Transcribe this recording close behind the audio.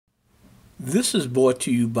This is brought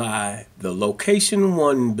to you by the Location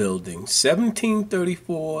 1 Building,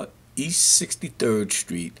 1734 East 63rd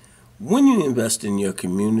Street. When you invest in your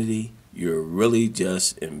community, you're really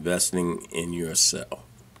just investing in yourself.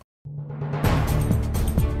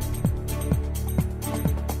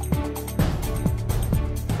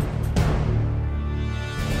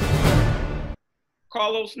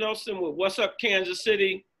 Carlos Nelson with What's Up Kansas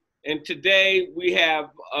City, and today we have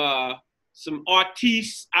some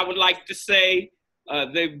artists. I would like to say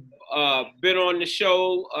they've been on the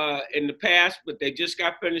show in the past, but they just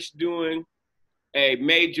got finished doing a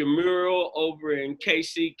major mural over in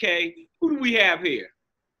KCK. Who do we have here?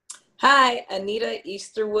 Hi, Anita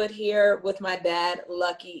Easterwood here with my dad,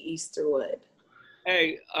 Lucky Easterwood.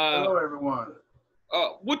 Hey, hello everyone.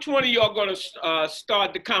 Which one of y'all gonna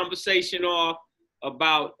start the conversation off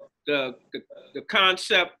about the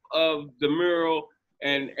concept of the mural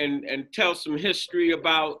and tell some history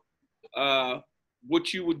about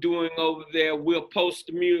what you were doing over there? We'll post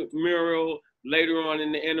the mural later on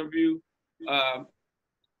in the interview.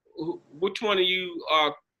 Which one of you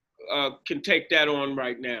can take that on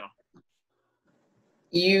right now?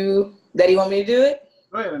 Daddy, want me to do it?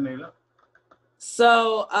 Go ahead, Anita.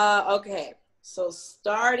 So, okay. So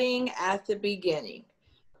starting at the beginning,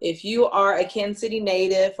 if you are a Kansas City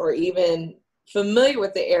native or even familiar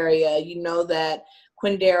with the area, you know that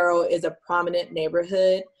Quindaro is a prominent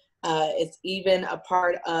neighborhood. It's even a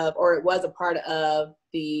part of, or it was a part of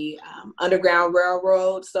the Underground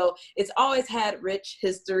Railroad. So it's always had rich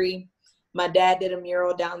history. My dad did a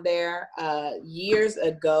mural down there years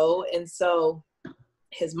ago. And so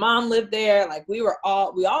his mom lived there. Like we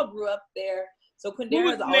all grew up there. So Quindaro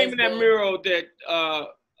What was the name of that mural that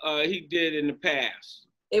he did in the past?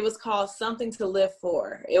 It was called Something to Live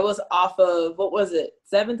For. It was off of, what was it?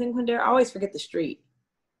 7th and Quindaro? I always forget the street.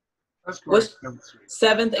 That's correct.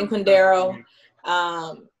 7th and Quindaro.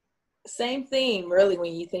 Same theme, really,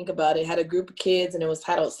 when you think about it. It had a group of kids and it was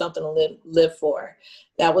titled Something to Live For.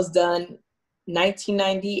 That was done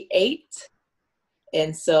 1998.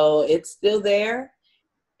 And so it's still there.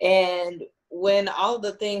 And when all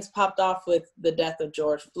the things popped off with the death of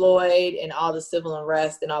George Floyd and all the civil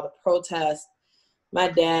unrest and all the protests, my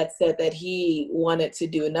dad said that he wanted to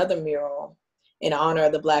do another mural in honor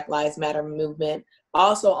of the Black Lives Matter movement,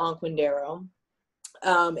 also on Quindaro.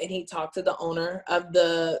 And he talked to the owner of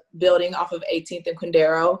the building off of 18th and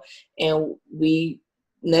Quindaro. And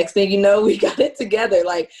next thing you know, we got it together.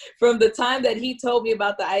 Like from the time that he told me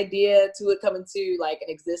about the idea to it coming to like an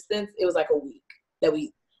existence, it was like a week that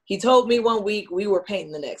he told me 1 week, we were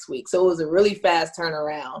painting the next week. So it was a really fast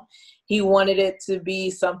turnaround. He wanted it to be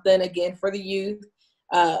something, again, for the youth,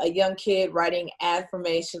 a young kid writing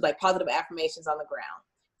affirmations, like positive affirmations on the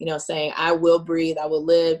ground, saying, I will breathe, I will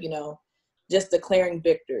live, just declaring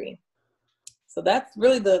victory. So that's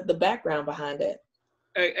really the background behind it.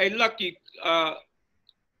 Hey, Lucky,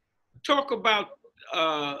 talk about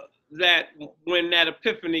that when that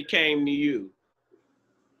epiphany came to you.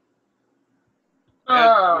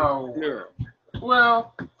 Oh,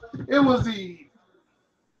 well, it was the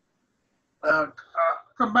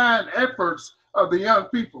combined efforts of the young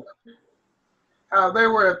people. How they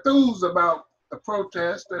were enthused about the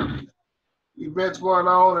protest and events going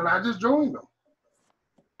on, and I just joined them.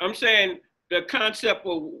 I'm saying the concept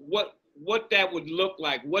of what that would look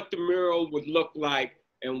like, what the mural would look like,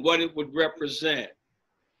 and what it would represent.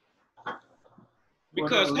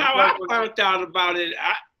 Because how I found out about it,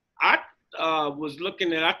 I was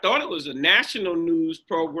looking at, I thought it was a national news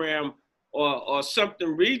program or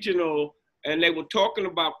something regional, and they were talking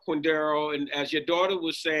about Quindaro, and as your daughter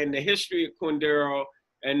was saying, the history of Quindaro,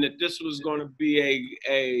 and that this was going to be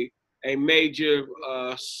a major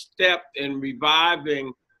step in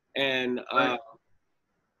reviving and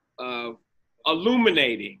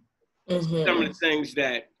illuminating some of the things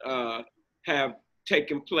that have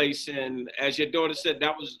taken place. And as your daughter said,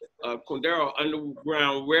 that was Quindaro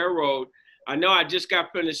Underground Railroad. I know I just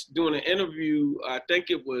got finished doing an interview, I think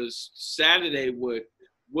it was Saturday, with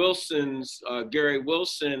Gary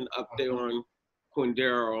Wilson up there on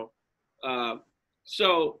Quindaro.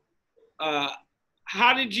 So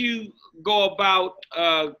how did you go about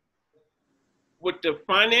with the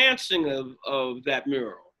financing of that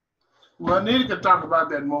mural? Well, Anita can talk about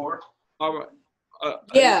that more. All right.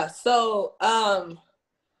 Yeah, so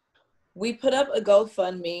we put up a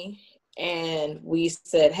GoFundMe and we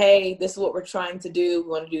said, hey, this is what we're trying to do. We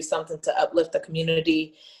want to do something to uplift the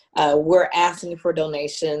community. We're asking for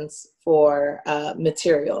donations for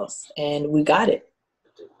materials, and we got it.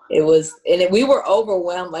 We were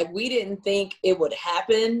overwhelmed. Like, we didn't think it would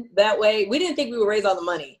happen that way. We didn't think we would raise all the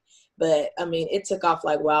money. But I mean, it took off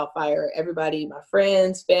like wildfire. Everybody, my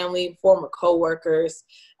friends, family, former coworkers,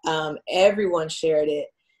 everyone shared it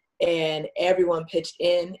and everyone pitched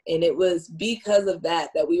in. And it was because of that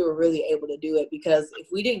we were really able to do it, because if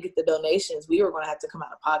we didn't get the donations, we were going to have to come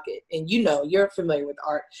out of pocket. And you know, you're familiar with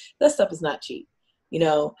art. That stuff is not cheap, you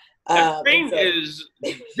know. That paint is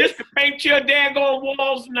just to paint your daggone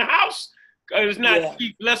walls in the house. It's not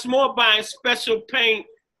cheap. Less more buying special paint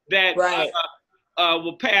that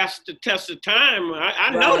will pass the test of time.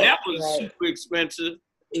 I know that was super expensive.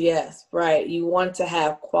 Yes, right. You want to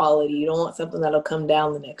have quality. You don't want something that'll come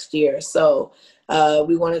down the next year. So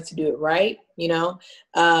we wanted to do it right, you know.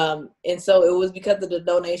 And so it was because of the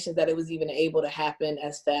donations that it was even able to happen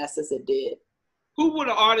as fast as it did. Who were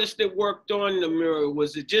the artists that worked on the mural?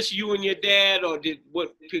 Was it just you and your dad, or give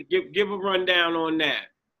a rundown on that?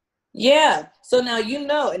 Yeah. So now, you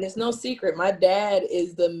know, and it's no secret, my dad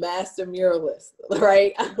is the master muralist,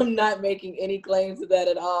 right? I'm not making any claims to that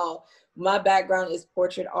at all. My background is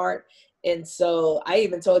portrait art. And so I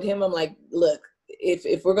even told him, I'm like, look,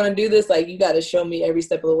 if we're going to do this, like, you got to show me every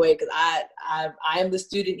step of the way, because I am the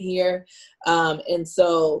student here. And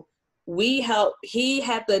so he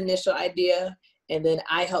had the initial idea, and then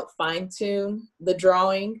I helped fine tune the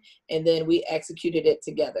drawing, and then we executed it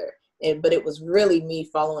together. But it was really me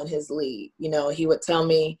following his lead. You know, he would tell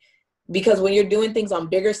me, because when you're doing things on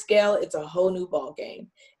bigger scale, it's a whole new ball game.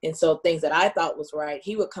 And so things that I thought was right,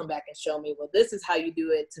 he would come back and show me, well, this is how you do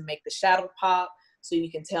it to make the shadow pop, so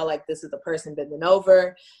you can tell, like, this is the person bending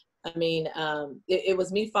over. I mean, it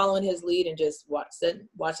was me following his lead and just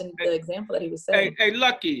watching the example that he was setting. Hey,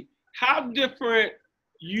 Lucky, how different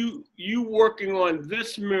you working on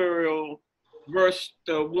this mural versus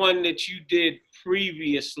the one that you did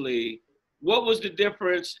previously? What was the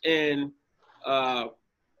difference in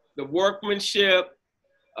the workmanship?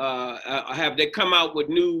 Have they come out with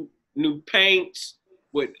new paints,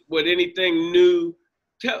 with anything new?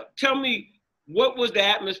 Tell me, what was the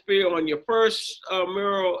atmosphere on your first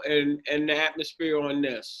mural and the atmosphere on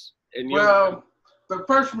this? Well, the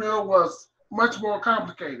first mural was much more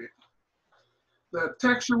complicated. The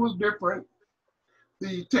texture was different.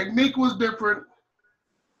 The technique was different.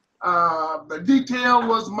 The detail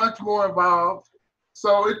was much more involved.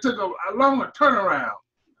 So it took a longer turnaround.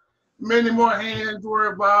 Many more hands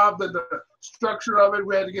were involved in the structure of it.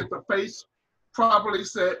 We had to get the face properly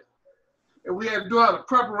set. And we had to do all the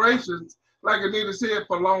preparations, like Anita said,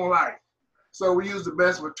 for long life. So we used the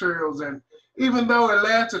best materials. And even though it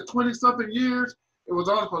lasted 20-something years, it was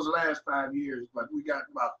only supposed to last 5 years, but we got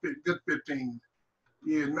about good 15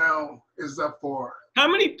 years. Now it's up for. How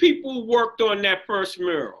many people worked on that first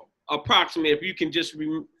mural, approximately, if you can just,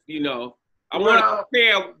 you know, I want to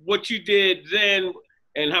compare what you did then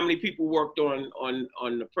and how many people worked on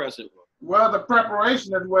the present one. Well, the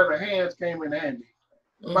preparation is where the hands came in handy.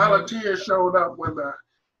 Mm-hmm. Volunteers showed up when the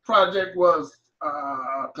project was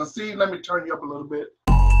conceived. Let me turn you up a little bit.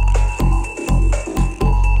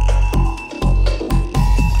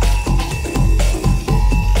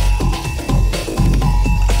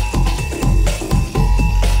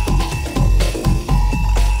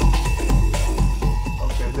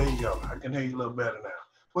 Okay, there you go. I can hear you a little better now.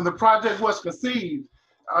 When the project was conceived,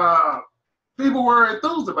 people were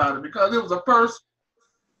enthused about it because it was the first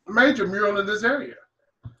major mural in this area.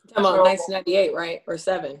 Talking about 1998, right? Or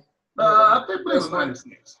 7? I think it was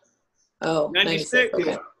 96. Oh, 96.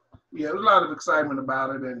 Okay. Yeah, there was a lot of excitement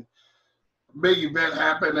about it, and a big event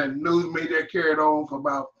happened, and news media carried on for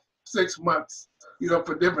about 6 months, you know,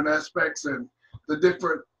 for different aspects and the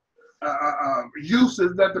different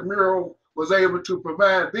uses that the mural was able to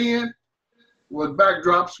provide then, with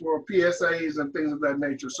backdrops for PSAs and things of that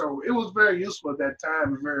nature. So it was very useful at that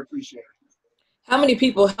time and very appreciated. How many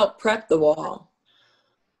people helped prep the wall?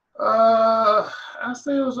 I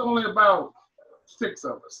say it was only about 6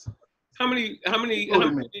 of us. How many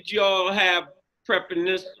did y'all have prepping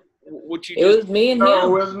this? What you did? It was me and him. No,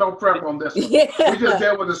 there was no prep on this one. Yeah. We just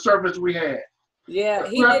dealt with the surface we had. Yeah,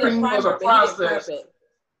 he did a primer, was a process.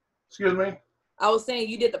 Excuse me? I was saying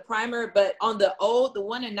you did the primer, but on the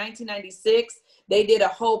one in 1996, they did a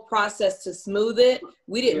whole process to smooth it.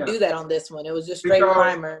 We didn't do that on this one. It was just straight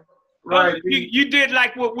primer. Right. You did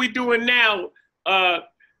like what we're doing now.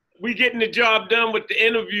 We getting the job done with the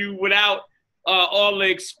interview without all the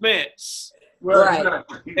expense. Right.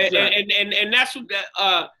 Exactly. And that's what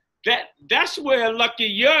that's where, Lucky,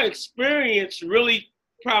 your experience really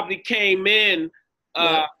probably came in.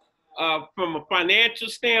 From a financial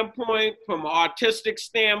standpoint, from an artistic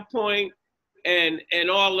standpoint, and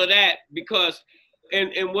all of that, because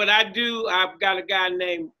and what I do, I've got a guy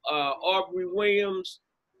named Aubrey Williams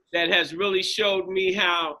that has really showed me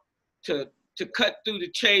how to cut through the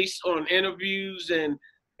chase on interviews and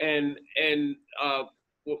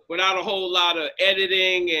without a whole lot of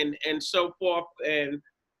editing and so forth. And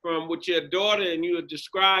from what your daughter and you are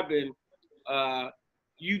describing,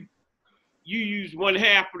 you use one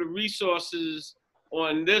half of the resources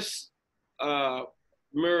on this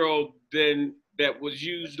mural than that was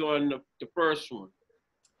used on the first one.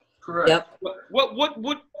 Correct. Yep.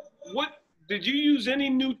 What did you use any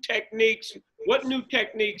new techniques? What new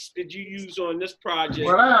techniques did you use on this project?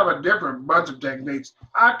 Well, I have a different bunch of techniques.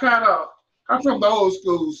 I'm from the old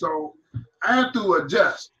school, so I have to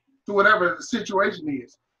adjust to whatever the situation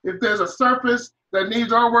is. If there's a surface that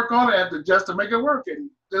needs our work on it, I have to adjust to make it work, and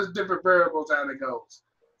there's different variables how it goes.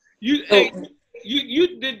 You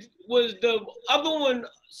did, was the other one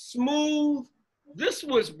smooth? This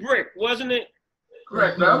was brick, wasn't it?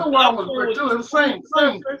 Correct. The other one was brick too. It was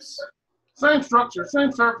same structure,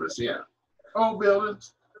 same surface. Yeah, old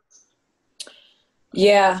buildings.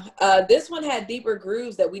 Yeah, this one had deeper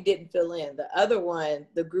grooves that we didn't fill in. The other one,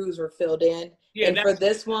 the grooves were filled in. Yeah, and for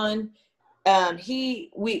this one, he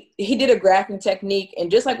did a graphing technique, and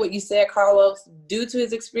just like what you said, Carlos, due to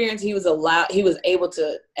his experience, he was able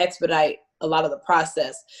to expedite a lot of the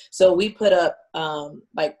process. So we put up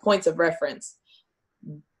like points of reference,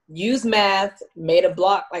 used math, made a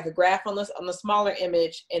block like a graph on the smaller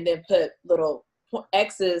image, and then put little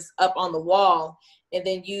X's up on the wall, and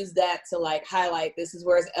then use that to like highlight, this is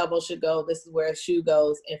where his elbow should go, this is where his shoe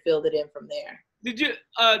goes, and filled it in from there.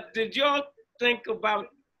 Did y'all think about,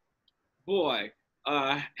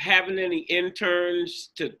 having any interns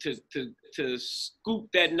to scoop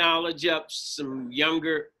that knowledge up, some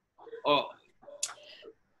younger?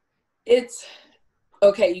 It's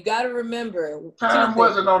okay. You got to remember, time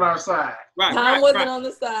wasn't on our side. Right, time wasn't on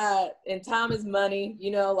the side, and time is money. You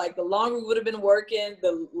know, like the longer we would have been working,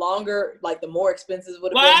 the longer, like the more expenses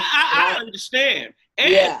would have been. I understand.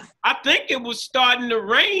 And yeah, I think it was starting to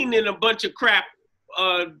rain and a bunch of crap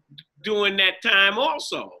during that time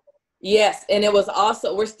also. Yes, and it was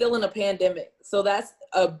also, we're still in a pandemic, so that's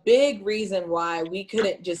a big reason why we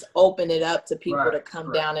couldn't just open it up to people to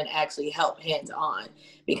come down and actually help hands-on,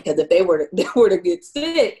 because if they were to get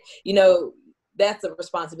sick, you know, that's a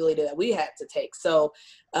responsibility that we had to take. So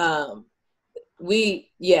it was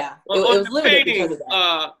limited because of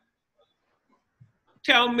that.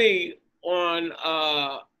 Tell me on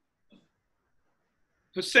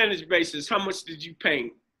percentage basis, how much did you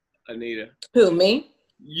paint, Anita? Who, me?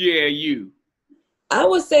 Yeah, you. I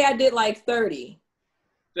would say I did like 30.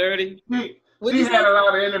 30? She had a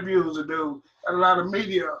lot of interviews to do, and a lot of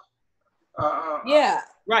media. Yeah.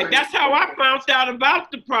 Right, that's how I found out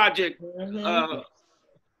about the project. Mm-hmm.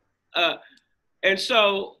 And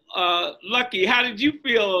so, Lucky, how did you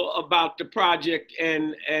feel about the project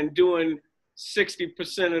and doing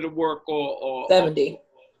 60% of the work or 70?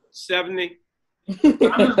 70? I'm just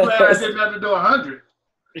glad I didn't have to do 100.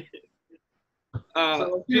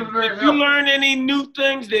 Did you learn any new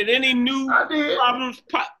things? Did any new problems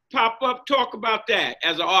pop up? Talk about that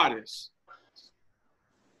as an artist.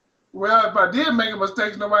 Well, if I did make a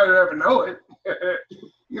mistake, nobody would ever know it.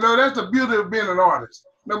 You know, that's the beauty of being an artist.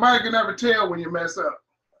 Nobody can ever tell when you mess up.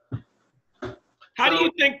 How do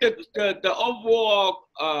you think that the overall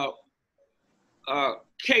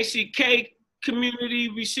KCK community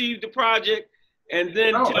received the project? And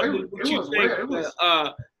then tell me what you think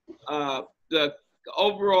the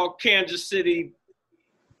overall Kansas City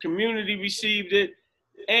community received it.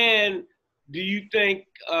 And do you think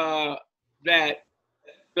that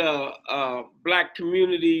the Black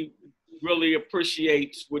community really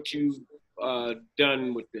appreciates what you've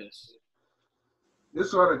done with this?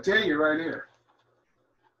 This ought to tell you right here.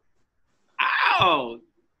 Oh,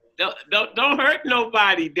 don't hurt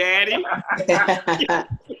nobody, Daddy.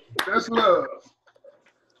 That's love.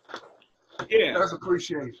 Yeah. That's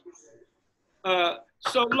appreciation.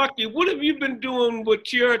 So, Lucky, what have you been doing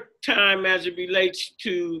with your time as it relates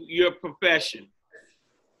to your profession?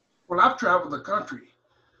 Well, I've traveled the country,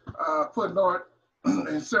 putting art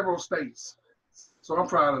in several states. So I'm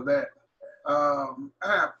proud of that. I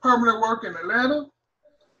have permanent work in Atlanta.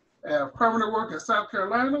 I have permanent work in South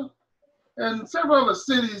Carolina. And several other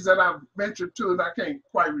cities that I've ventured to and I can't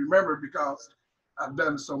quite remember because I've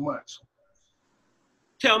done so much.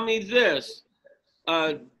 Tell me this.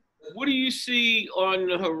 What do you see on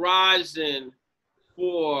the horizon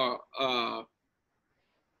for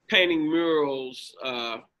painting murals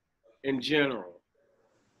in general?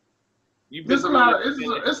 It's a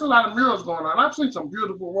lot of murals going on. I've seen some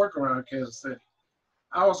beautiful work around Kansas City.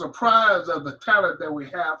 I was surprised of the talent that we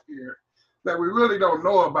have here that we really don't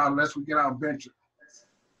know about unless we get out and venture.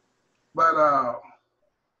 But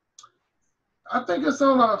I think it's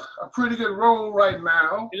on a pretty good roll right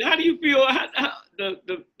now. And how do you feel?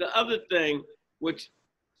 The other thing, which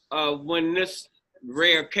when this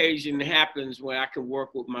rare occasion happens where I can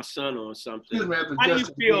work with my son on something. Excuse me, I have to how do you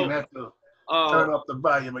just feel? again, I have to turn up the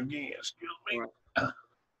volume again. Excuse me. Right.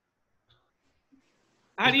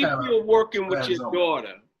 How do you feel working with your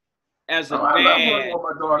daughter as a dad? I love working with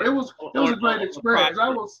my daughter. It was a great experience. I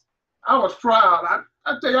was proud.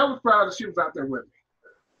 I tell you, I was proud that she was out there with me.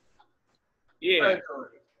 Yeah.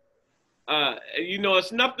 You know,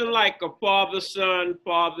 it's nothing like a father-son,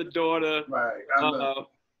 father-daughter. Right.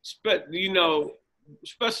 You know,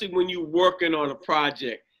 especially when you're working on a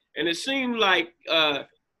project. And it seemed like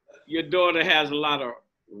your daughter has a lot of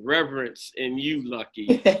reverence in you,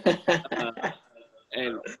 Lucky.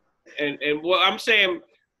 And what I'm saying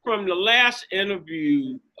from the last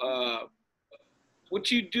interview, what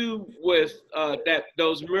you do with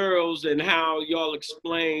those murals and how y'all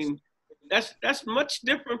explain, that's much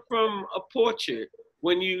different from a portrait.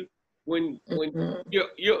 When you're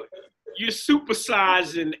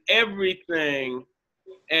supersizing everything,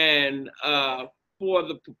 and for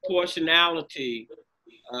the proportionality.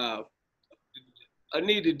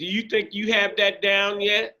 Anita, do you think you have that down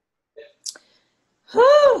yet?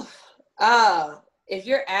 If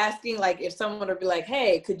you're asking, like, if someone would be like,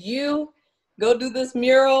 "Hey, could you go do this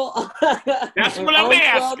mural?" That's what I'm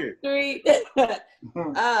asking. Street?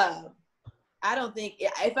 I don't think,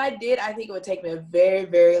 if I did, I think it would take me a very,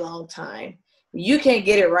 very long time. You can't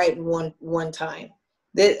get it right in one time.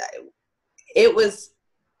 It was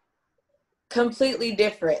completely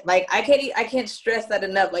different. Like, I can't stress that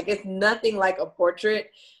enough. Like, it's nothing like a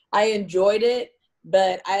portrait. I enjoyed it,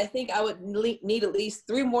 but I think I would need at least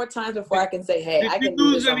 3 more times before I can say, "Hey, I can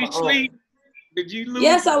do this on my own." Did you lose?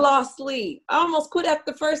 Yes, I lost sleep. I almost quit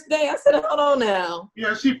after the first day. I said, "Hold on now."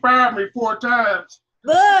 Yeah, she fired me 4 times.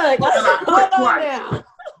 Look, I said, "Hold on now."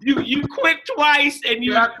 You quit twice and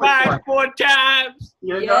you fired 4 times.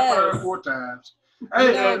 Yeah, you got fired 4 times.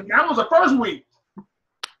 Hey, that was the first week.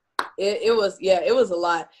 It was a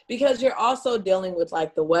lot, because you're also dealing with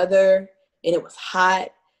like the weather, and it was hot.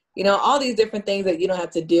 You know, all these different things that you don't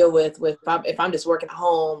have to deal with if I'm just working at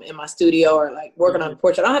home in my studio or like working on a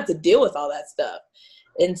portrait. I don't have to deal with all that stuff.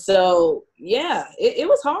 And so, yeah, it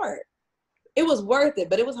was hard. It was worth it,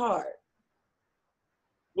 but it was hard.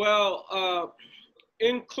 Well,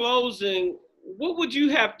 in closing, what would you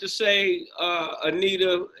have to say,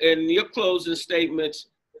 Anita, in your closing statements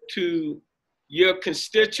to your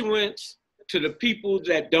constituents, to the people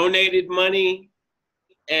that donated money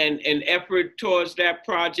and effort towards that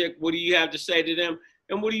project? What do you have to say to them?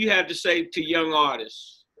 And what do you have to say to young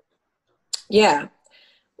artists? Yeah,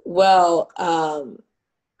 well,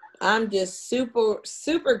 I'm just super,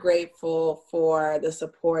 super grateful for the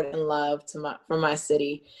support and love from my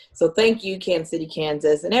city. So thank you, Kansas City,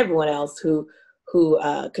 Kansas, and everyone else who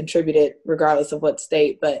contributed, regardless of what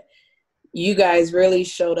state. But you guys really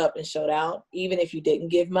showed up and showed out, even if you didn't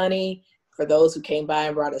give money. For those who came by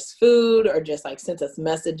and brought us food or just like sent us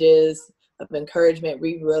messages of encouragement,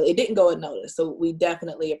 it didn't go unnoticed. So we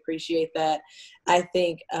definitely appreciate that. I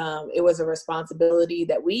think it was a responsibility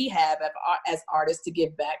that we have as artists to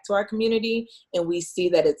give back to our community, and we see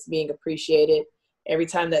that it's being appreciated. Every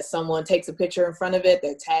time that someone takes a picture in front of it,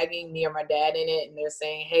 they're tagging me or my dad in it, and they're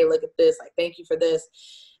saying, "Hey, look at this, like, thank you for this."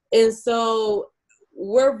 And so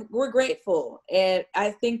we're grateful. And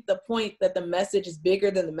I think the point that the message is bigger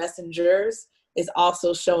than the messengers is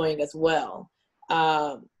also showing as well.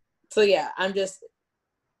 So yeah, I'm just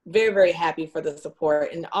very, very happy for the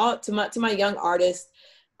support. And to my young artists,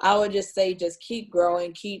 I would just say, just keep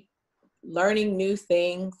growing, keep learning new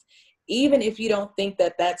things, even if you don't think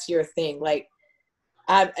that that's your thing. Like,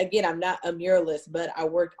 I'm not a muralist, but I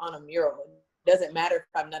worked on a mural. It doesn't matter if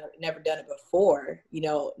I've never done it before. You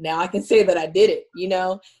know, now I can say that I did it. You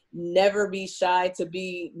know, never be shy to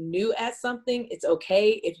be new at something. It's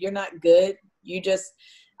okay if you're not good.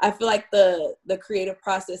 I feel like the creative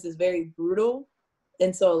process is very brutal.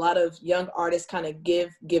 And so a lot of young artists kind of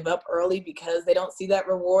give up early because they don't see that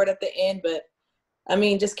reward at the end. But I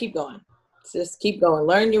mean, just keep going. Just keep going.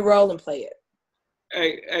 Learn your role and play it.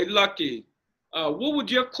 Hey, Lucky, what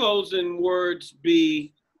would your closing words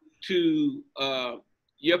be to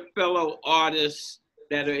your fellow artists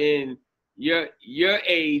that are in your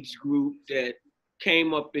age group, that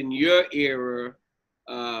came up in your era?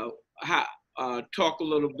 Talk a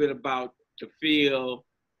little bit about the field,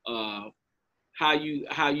 how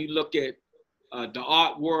you look at the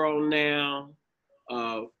art world now,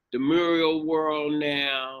 the mural world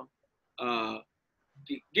now.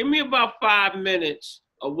 Give me about 5 minutes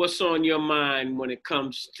of what's on your mind when it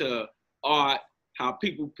comes to art how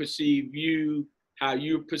people perceive you, how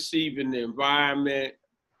you're perceiving the environment,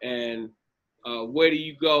 and where do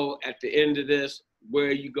you go at the end of this? Where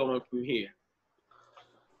are you going from here?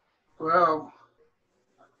 Well,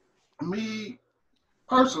 me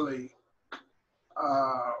personally,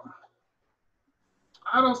 I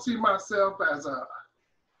don't see myself as a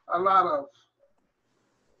lot of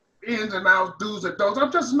ins and outs, do's and don'ts.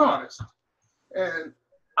 I'm just an artist. And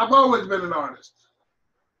I've always been an artist.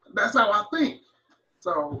 That's how I think.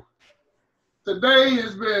 So today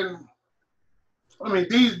has been,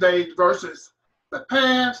 these days versus the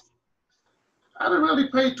past, I didn't really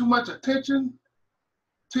pay too much attention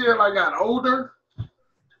till I got older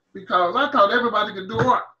because I thought everybody could do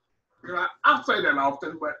art. I say that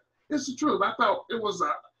often, but it's the truth. I thought it was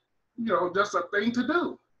just a thing to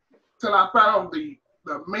do till I found the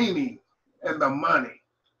meaning and the money.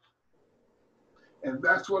 And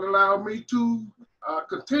that's what allowed me to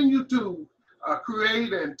continue to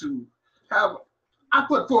create and to have, I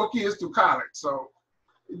put 4 kids through college, so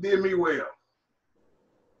it did me well.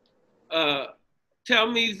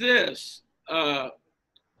 Tell me this,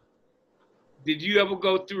 did you ever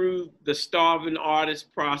go through the starving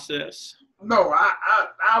artist process? No,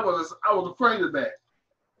 I was afraid of that.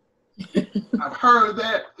 I've heard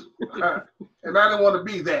that, and I didn't want to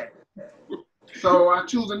be that. So I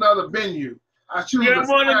choose another venue. You didn't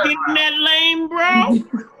want to get in that lane, bro?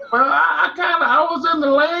 Well, I was in the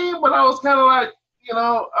lane, but I was kind of like,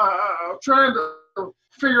 trying to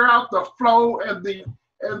figure out the flow and the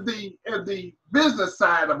business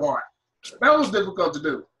side of art. That was difficult to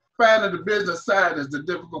do. Finding the business side is the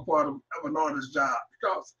difficult part of an artist's job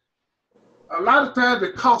because a lot of times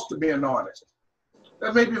it costs to be an artist.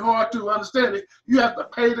 That may be hard to understand. It. You have to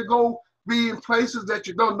pay to go be in places that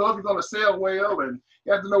you don't know if you're going to sell well, and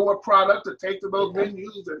you have to know what product to take to those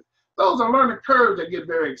venues, and those are learning curves that get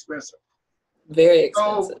very expensive. Very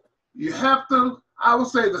expensive. So you have to, I would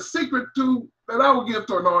say the secret that I would give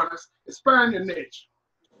to an artist is find your niche.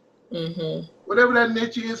 Mm-hmm. Whatever that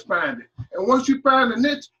niche is, find it. And once you find the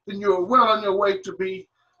niche, then you're well on your way to be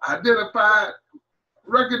identified,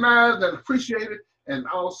 recognized, and appreciated, and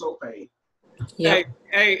also paid. Yep.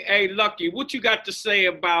 Hey, Lucky, what you got to say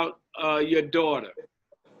about your daughter?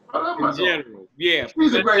 In general, yeah.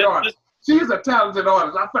 She's a great artist. She's a talented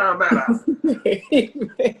artist. I found that out.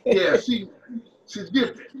 Yeah, she's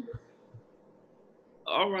gifted.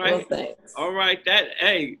 All right. Well, thanks. All right.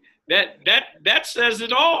 That says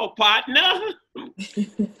it all, partner.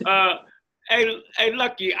 Hey,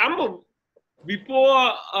 Lucky,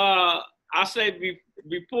 before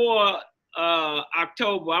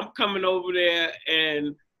October, I'm coming over there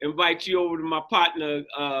and invite you over to my partner,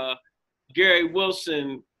 Gary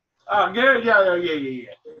Wilson. Gary, yeah.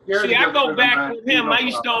 Gary, see, I go back with him. I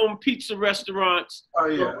used to own pizza restaurants. Oh,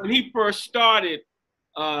 yeah. When he first started,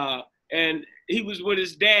 and he was with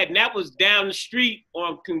his dad, and that was down the street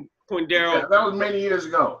on Quindaro. Yeah, that was many years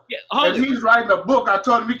ago. Yeah, and he's writing a book. I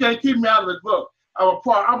told him, you can't keep me out of this book. I'm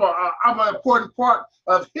an important part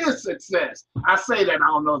of his success. I say that, I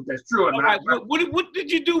don't know if that's true or not. Right. What did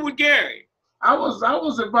you do with Gary? I was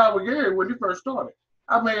involved with Gary when he first started.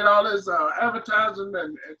 I made all his advertising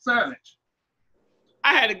and signage.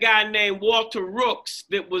 I had a guy named Walter Rooks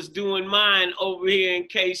that was doing mine over here in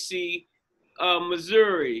KC,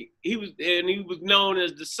 Missouri. He was known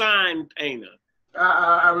as the sign painter.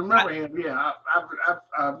 I remember him. Yeah,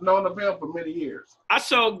 I've known of him for many years. I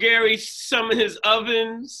saw Gary some of his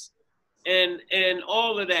ovens and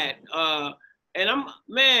all of that. And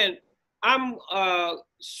I'm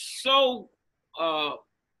so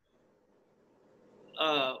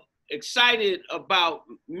excited about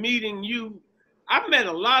meeting you. I've met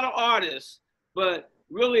a lot of artists, but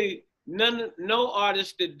really no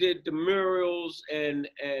artist that did the murals and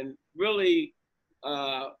really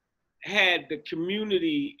had the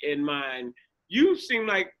community in mind. You seem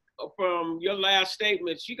like, from your last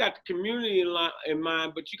statements, you got the community in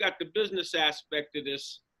mind, but you got the business aspect of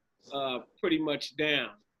this pretty much down.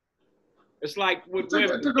 It's like with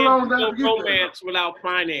women, it took a long time no to get romance without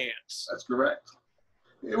finance. That's correct.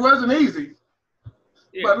 It wasn't easy,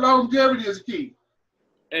 but longevity is key.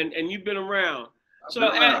 And you've been around. So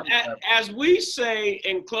as we say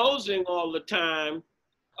in closing all the time,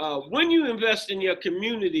 when you invest in your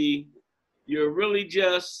community, you're really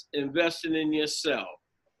just investing in yourself.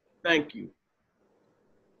 Thank you.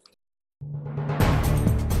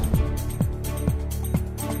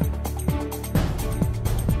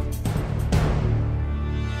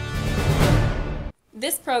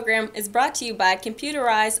 This program is brought to you by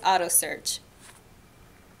Computerized Auto Search.